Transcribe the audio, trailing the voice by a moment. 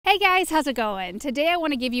Hey guys, how's it going? Today I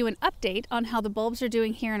want to give you an update on how the bulbs are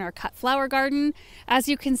doing here in our cut flower garden. As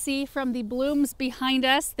you can see from the blooms behind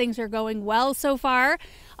us, things are going well so far.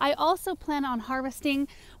 I also plan on harvesting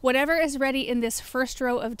whatever is ready in this first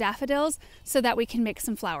row of daffodils so that we can make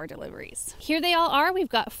some flower deliveries. Here they all are. We've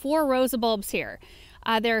got 4 rows of bulbs here.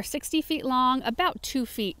 They're 60 feet long, about 2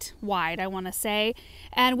 feet wide, I want to say.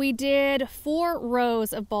 And we did 4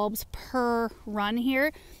 rows of bulbs per run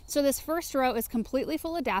here. So this first row is completely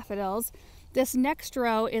full of daffodils. This next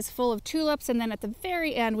row is full of tulips, and then at the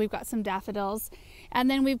very end we've got some daffodils. And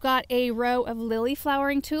then we've got a row of lily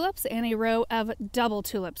flowering tulips and a row of double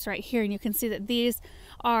tulips right here. And you can see that these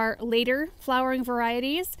are later flowering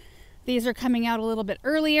varieties. These are coming out a little bit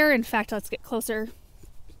earlier. In fact, let's get closer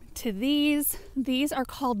to these. These are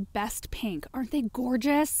called Best Pink. Aren't they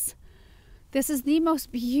gorgeous? This is the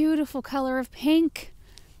most beautiful color of pink.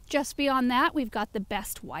 Just beyond that, we've got the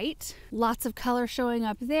Best White. Lots of color showing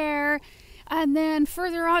up there. And then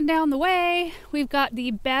further on down the way, we've got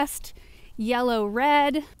the Best Yellow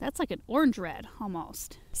Red. That's like an orange red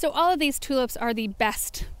almost. So all of these tulips are the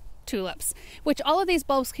best tulips, which all of these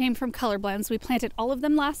bulbs came from color blends. We planted all of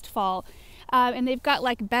them last fall, and they've got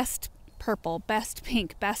like Best Purple, Best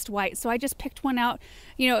Pink, Best White. So I just picked one out,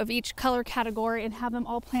 of each color category and have them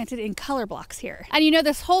all planted in color blocks here. And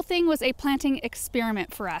this whole thing was a planting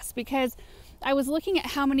experiment for us because I was looking at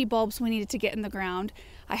how many bulbs we needed to get in the ground.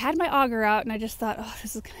 I had my auger out and I just thought, oh,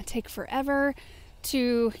 this is gonna take forever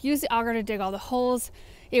to use the auger to dig all the holes.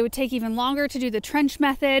 It would take even longer to do the trench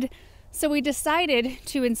method. So we decided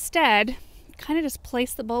to instead kind of just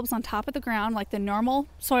place the bulbs on top of the ground, like the normal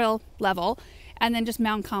soil level, and then just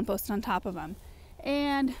mound compost on top of them.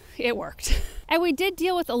 And it worked. And we did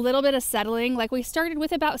deal with a little bit of settling. Like we started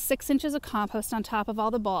with about 6 inches of compost on top of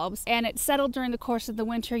all the bulbs, and it settled during the course of the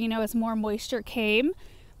winter, as more moisture came.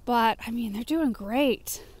 But I mean, they're doing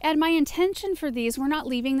great. And my intention for these, we're not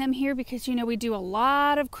leaving them here because we do a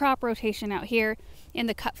lot of crop rotation out here in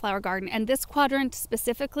the cut flower garden. And this quadrant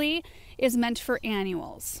specifically is meant for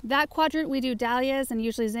annuals. That quadrant we do dahlias and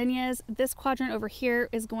usually zinnias. This quadrant over here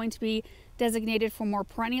is going to be designated for more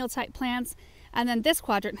perennial type plants. And then this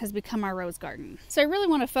quadrant has become our rose garden. So I really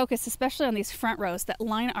want to focus especially on these front rows that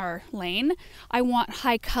line our lane. I want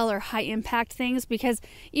high color, high impact things because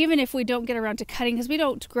even if we don't get around to cutting, because we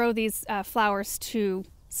don't grow these flowers to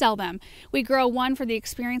sell them. We grow one for the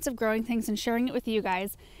experience of growing things and sharing it with you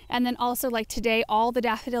guys. And then also like today, all the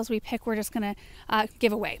daffodils we pick, we're just gonna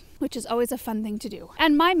give away, which is always a fun thing to do.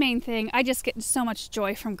 And my main thing, I just get so much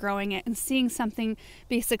joy from growing it and seeing something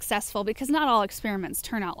be successful because not all experiments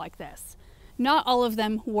turn out like this. Not all of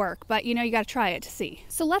them work, but you got to try it to see.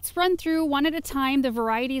 So let's run through one at a time the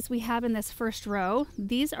varieties we have in this first row.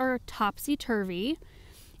 These are topsy-turvy,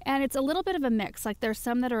 and it's a little bit of a mix. Like there's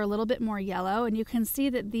some that are a little bit more yellow, and you can see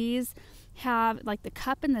that these have like the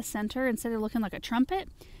cup in the center. Instead of looking like a trumpet,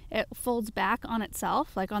 it folds back on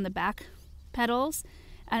itself, like on the back petals,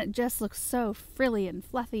 and it just looks so frilly and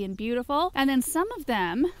fluffy and beautiful. And then some of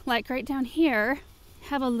them, like right down here,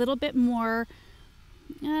 have a little bit more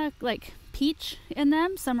like peach in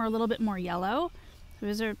them. Some are a little bit more yellow.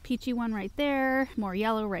 There's a peachy one right there, more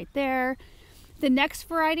yellow right there. The next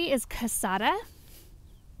variety is Casada.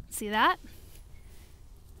 See that?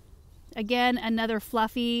 Again, another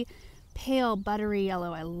fluffy, pale, buttery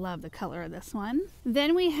yellow. I love the color of this one.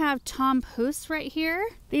 Then we have Tom Pouce right here.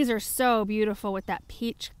 These are so beautiful with that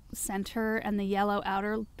peach center and the yellow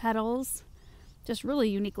outer petals. Just really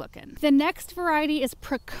unique looking. The next variety is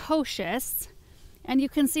Precocious. And you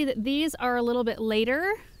can see that these are a little bit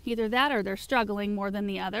later, either that or they're struggling more than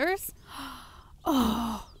the others.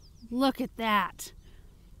 Oh, look at that.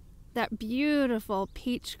 That beautiful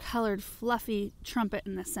peach colored fluffy trumpet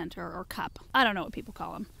in the center, or cup. I don't know what people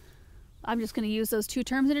call them. I'm just going to use those 2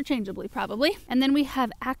 terms interchangeably probably. And then we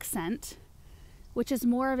have Accent, which is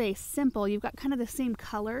more of a simple, you've got kind of the same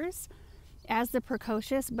colors as the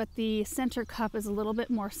Precocious, but the center cup is a little bit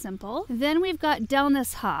more simple. Then we've got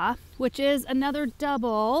Delnis Ha, which is another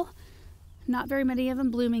double. Not very many of them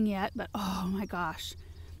blooming yet, but oh my gosh.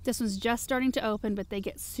 This one's just starting to open, but they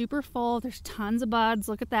get super full. There's tons of buds,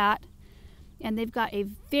 look at that. And they've got a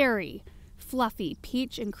very fluffy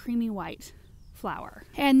peach and creamy white flower.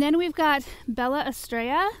 And then we've got Bella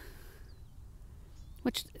Estrella,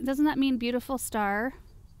 which doesn't that mean beautiful star?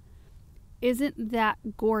 Isn't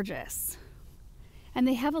that gorgeous? And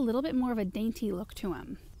they have a little bit more of a dainty look to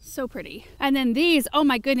them. So pretty. And then these, oh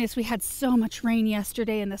my goodness, we had so much rain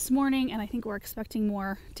yesterday and this morning, and I think we're expecting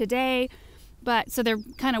more today. But so they're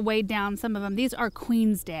kind of weighed down, some of them. These are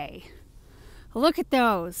Queen's Day. Look at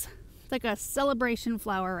those. It's like a celebration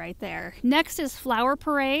flower right there. Next is Flower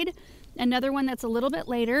Parade. Another one that's a little bit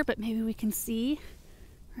later, but maybe we can see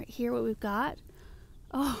right here what we've got.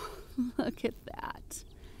 Oh, look at that.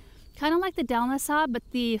 Kind of like the Dalmasab, but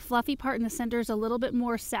the fluffy part in the center is a little bit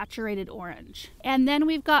more saturated orange. And then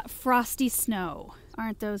we've got Frosty Snow.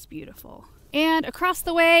 Aren't those beautiful? And across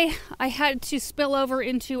the way, I had to spill over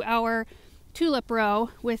into our tulip row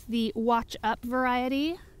with the Watch Up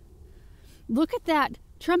variety. Look at that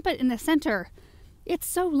trumpet in the center. It's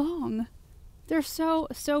so long. They're so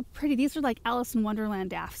pretty. These are like Alice in Wonderland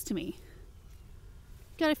daffs to me.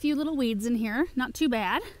 Got a few little weeds in here, not too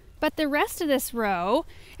bad. But the rest of this row,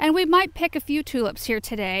 and we might pick a few tulips here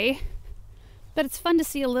today, but it's fun to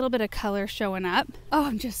see a little bit of color showing up. Oh,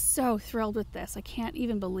 I'm just so thrilled with this. I can't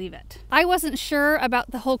even believe it. I wasn't sure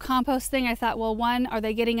about the whole compost thing. I thought, well, one, are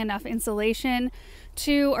they getting enough insulation?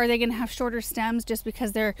 Two, are they gonna have shorter stems just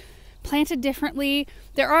because they're planted differently?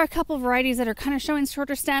 There are a couple varieties that are kind of showing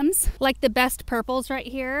shorter stems, like the Best Purples right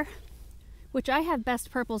here, which I have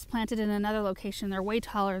Best Purples planted in another location. They're way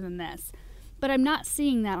taller than this. But I'm not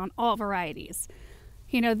seeing that on all varieties.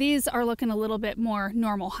 You know, these are looking a little bit more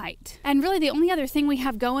normal height. And really the only other thing we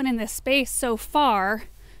have going in this space so far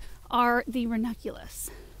are the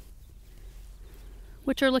ranunculus,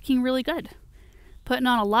 which are looking really good. Putting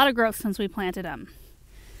on a lot of growth since we planted them.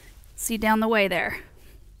 See down the way there.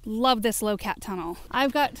 Love this low cat tunnel.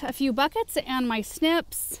 I've got a few buckets and my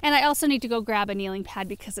snips, and I also need to go grab a kneeling pad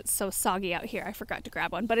because it's so soggy out here. I forgot to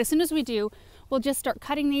grab one, but as soon as we do, we'll just start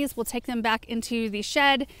cutting these. We'll take them back into the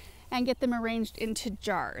shed and get them arranged into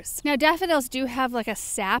jars. Now daffodils do have like a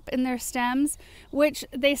sap in their stems, which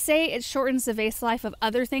they say it shortens the vase life of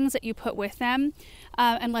other things that you put with them,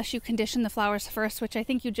 unless you condition the flowers first, which I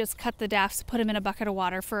think you just cut the daffs, put them in a bucket of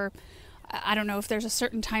water for, I don't know if there's a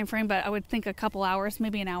certain time frame, but I would think a couple hours,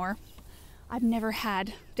 maybe an hour. I've never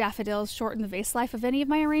had daffodils shorten the vase life of any of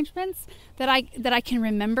my arrangements that I can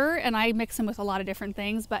remember, and I mix them with a lot of different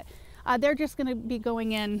things, but they're just gonna be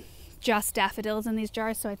going in just daffodils in these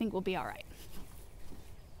jars, so I think we'll be all right.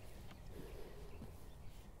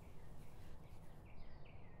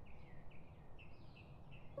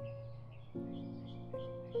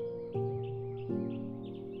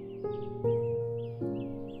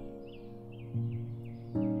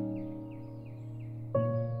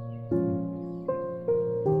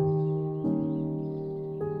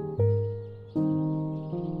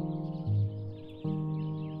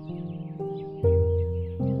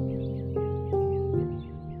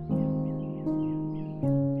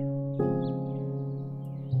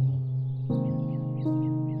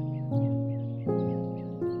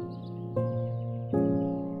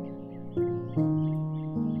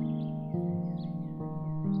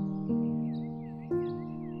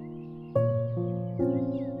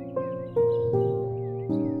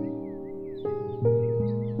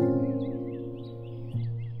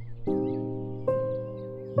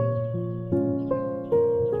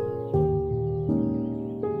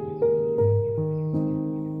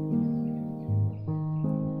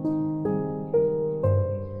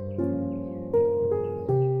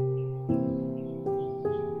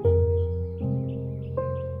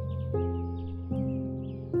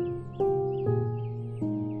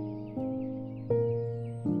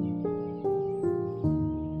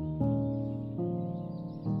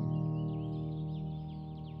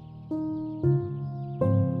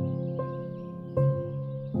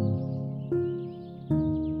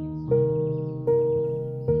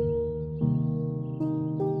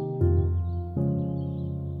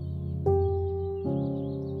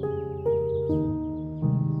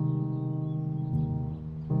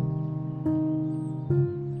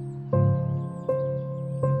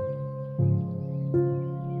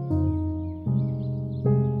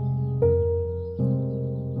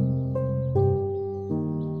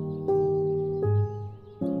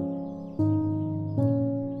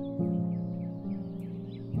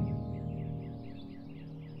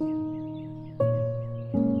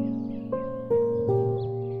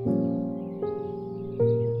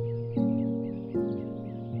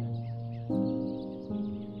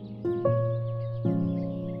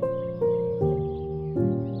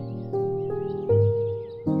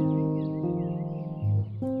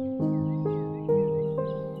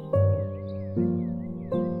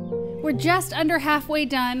 We're just under halfway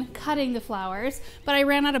done cutting the flowers, but I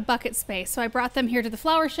ran out of bucket space, so I brought them here to the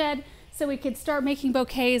flower shed so we could start making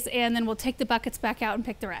bouquets, and then we'll take the buckets back out and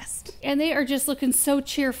pick the rest. And they are just looking so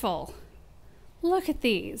cheerful. Look at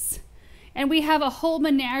these. And we have a whole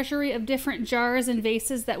menagerie of different jars and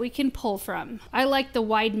vases that we can pull from. I like the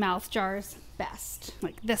wide mouth jars best.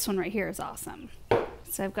 Like this one right here is awesome.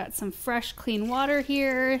 So I've got some fresh, clean water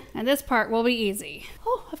here, and this part will be easy.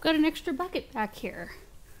 Oh, I've got an extra bucket back here.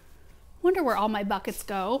 Wonder where all my buckets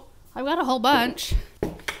go. I've got a whole bunch.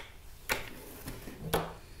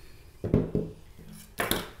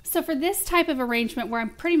 So for this type of arrangement where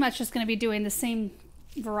I'm pretty much just going to be doing the same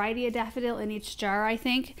variety of daffodil in each jar, I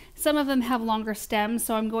think. Some of them have longer stems,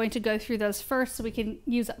 so I'm going to go through those first so we can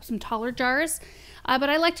use up some taller jars. But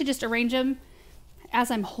I like to just arrange them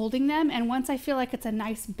as I'm holding them, and once I feel like it's a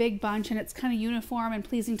nice big bunch and it's kind of uniform and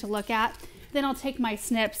pleasing to look at, then I'll take my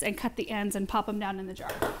snips and cut the ends and pop them down in the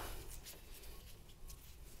jar.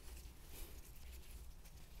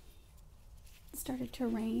 It started to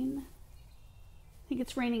rain. I think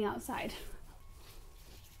it's raining outside.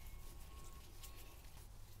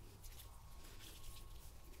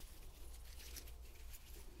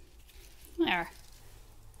 There.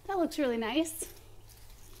 That looks really nice.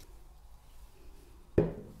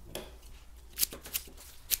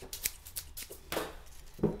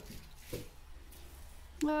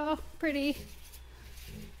 Oh, pretty.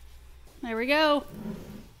 There we go.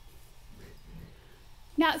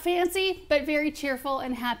 Not fancy, but very cheerful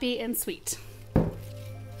and happy and sweet.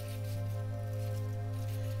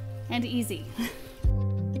 And easy.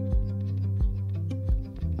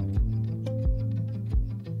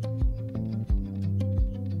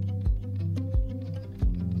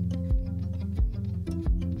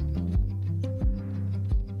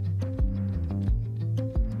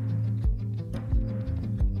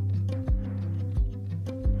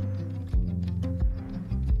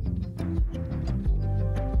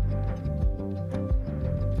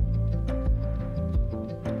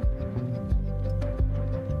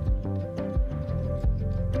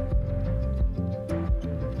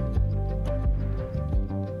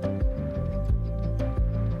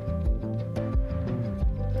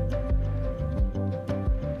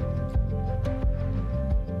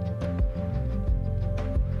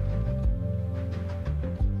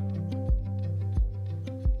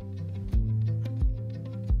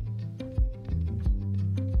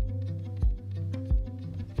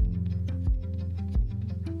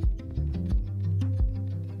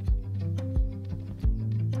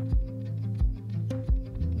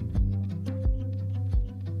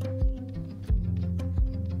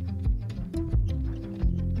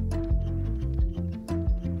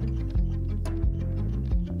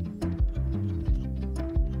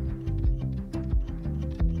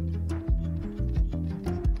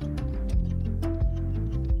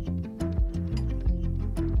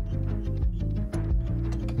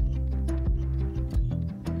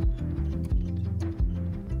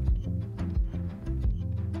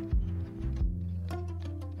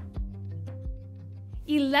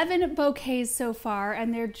 $11 bouquets so far,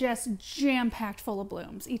 and they're just jam-packed full of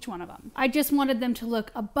blooms, each one of them. I just wanted them to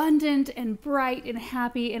look abundant and bright and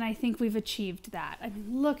happy, and I think we've achieved that. I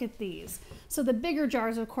mean, look at these. So the bigger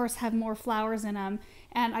jars, of course, have more flowers in them,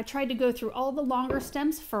 and I tried to go through all the longer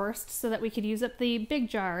stems first so that we could use up the big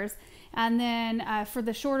jars. And then for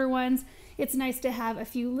the shorter ones, it's nice to have a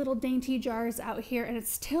few little dainty jars out here, and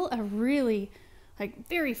it's still a really, like,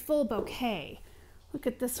 very full bouquet. Look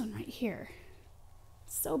at this one right here.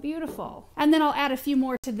 So beautiful. And then I'll add a few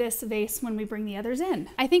more to this vase when we bring the others in.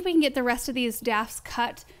 I think we can get the rest of these daffs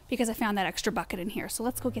cut because I found that extra bucket in here. So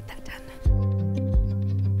let's go get that done.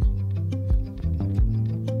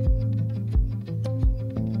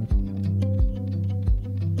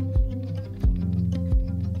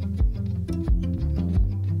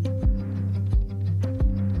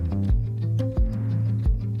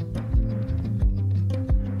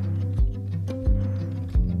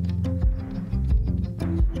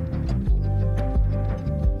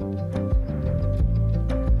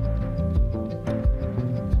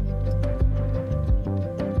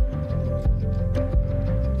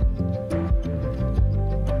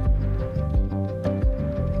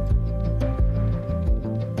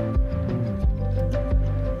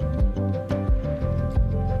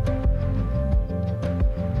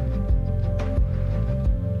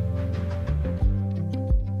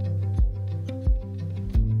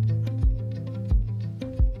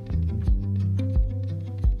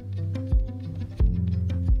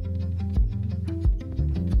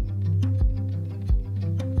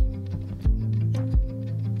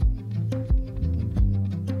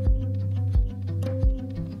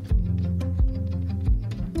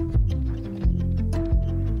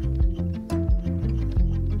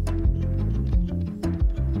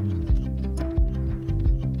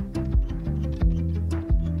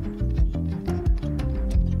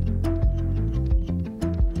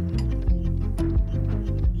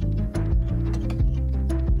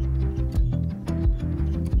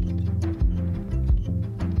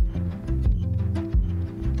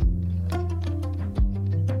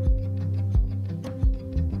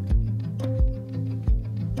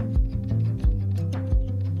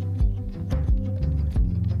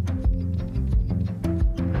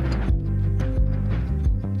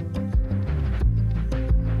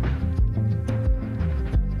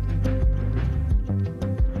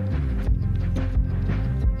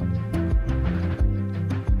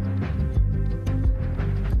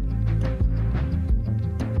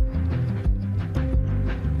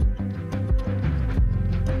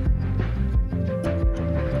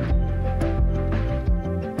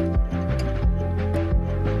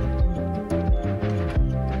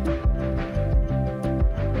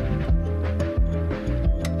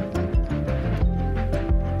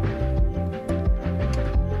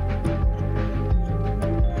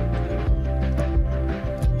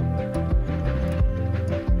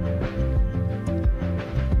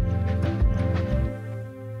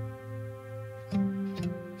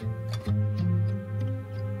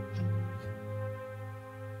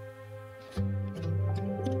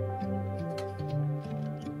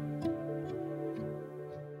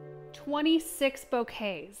 26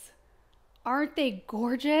 bouquets. Aren't they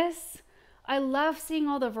gorgeous? I love seeing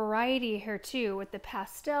all the variety here too, with the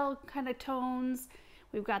pastel kind of tones.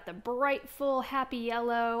 We've got the bright, full, happy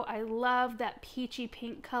yellow. I love that peachy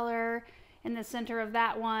pink color in the center of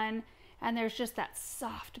that one. And there's just that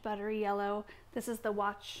soft, buttery yellow. This is the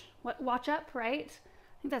watch up, right?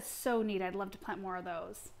 I think that's so neat. I'd love to plant more of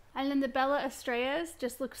those. And then the Bella Estrellas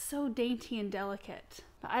just look so dainty and delicate.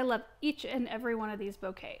 But I love each and every one of these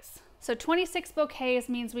bouquets. So 26 bouquets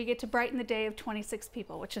means we get to brighten the day of 26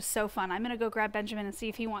 people, which is so fun. I'm gonna go grab Benjamin and see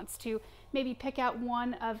if he wants to maybe pick out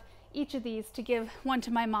one of each of these to give one to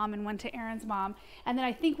my mom and one to Aaron's mom. And then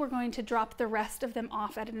I think we're going to drop the rest of them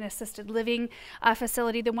off at an assisted living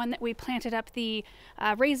facility, the one that we planted up the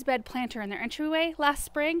raised bed planter in their entryway last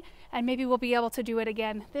spring. And maybe we'll be able to do it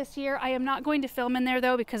again this year. I am not going to film in there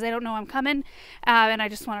though, because they don't know I'm coming. And I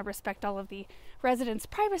just want to respect all of the residents'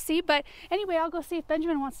 privacy. But anyway, I'll go see if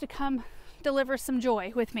Benjamin wants to come deliver some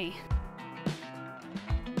joy with me.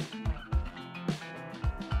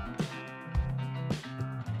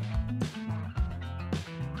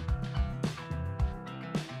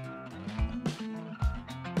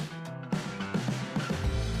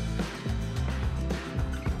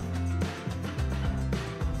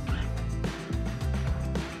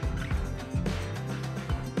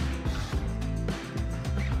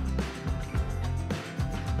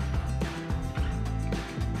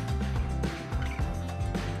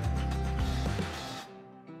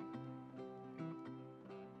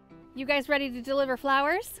 You guys ready to deliver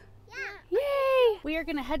flowers? Yeah. Yay! We are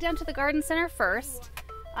gonna head down to the garden center first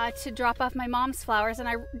to drop off my mom's flowers, and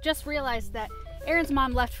I just realized that Aaron's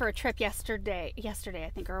mom left for a trip yesterday I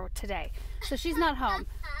think, or today. So she's not home.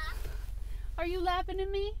 Are you laughing at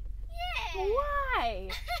me? Yeah. Why?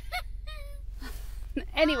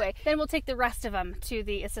 Anyway, then we'll take the rest of them to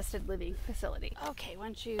the assisted living facility. Okay, why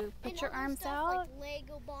don't you put your arms out? Like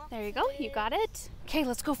Lego boxes. There you go, you got it. Okay,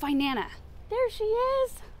 let's go find Nana. There she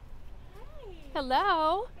is.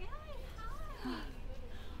 Hello. Hi.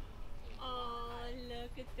 Oh,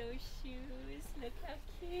 look at those shoes. Look how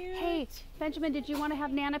cute. Hey, Benjamin, did you want to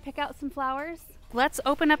have Nana pick out some flowers? Let's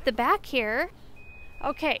open up the back here.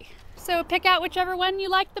 Okay, so pick out whichever one you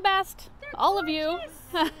like the best. All of you.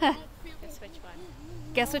 Guess which one?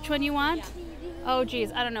 Guess which one you want? Yeah. Oh,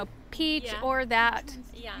 geez, I don't know. Peach or that.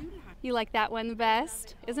 Yeah. You like that one the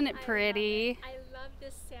best? Isn't it pretty? I love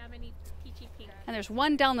this salmon-y, peachy pink. And there's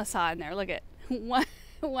one Delnasaw in there. Look at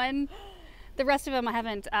one. The rest of them I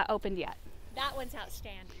haven't opened yet. That one's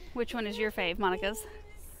outstanding. Which one is your fave, Monica's?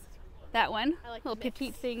 That one? I like little the mix.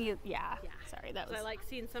 petite thing. Yeah. Sorry, that was I like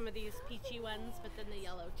seeing some of these peachy ones, but then the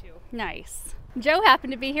yellow too. nice. Joe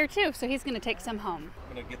happened to be here too, so he's going to take some home.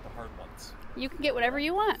 I'm gonna get the hard ones. You can get whatever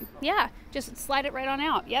you want. Yeah, just slide it right on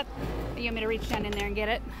out. Yep. You want me to reach down in there and get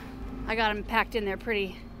it? I got them packed in there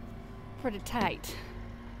pretty tight.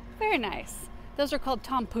 Very nice. Those are called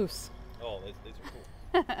tompoos. Oh, these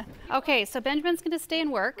are cool. Okay, so Benjamin's going to stay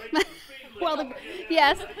and work.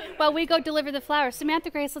 While we go deliver the flowers. Samantha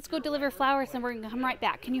Grace, let's go deliver flowers and we're going to come right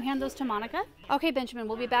back. Can you hand those to Monica? Okay, Benjamin,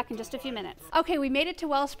 we'll be back in just a few minutes. Okay, we made it to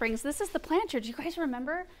Wellsprings. This is the planter. Do you guys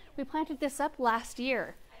remember? We planted this up last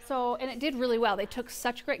year. And it did really well. They took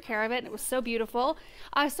such great care of it, and it was so beautiful.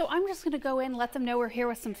 So I'm just going to go in, let them know we're here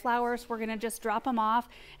with some flowers. We're going to just drop them off,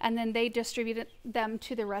 and then they distribute them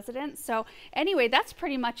to the residents. So anyway, that's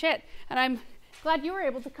pretty much it. And I'm glad you were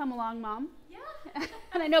able to come along, Mom. Yeah.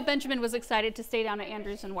 And I know Benjamin was excited to stay down at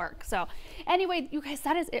Andrews and work. So anyway, you guys,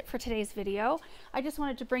 that is it for today's video. I just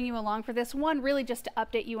wanted to bring you along for this one, really just to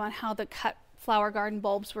update you on how the cut flower garden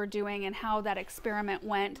bulbs were doing and how that experiment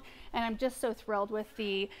went. And I'm just so thrilled with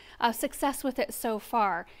the success with it so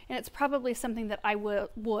far. And it's probably something that I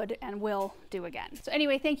would and will do again. So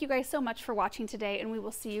anyway, thank you guys so much for watching today, and we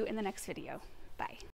will see you in the next video. Bye.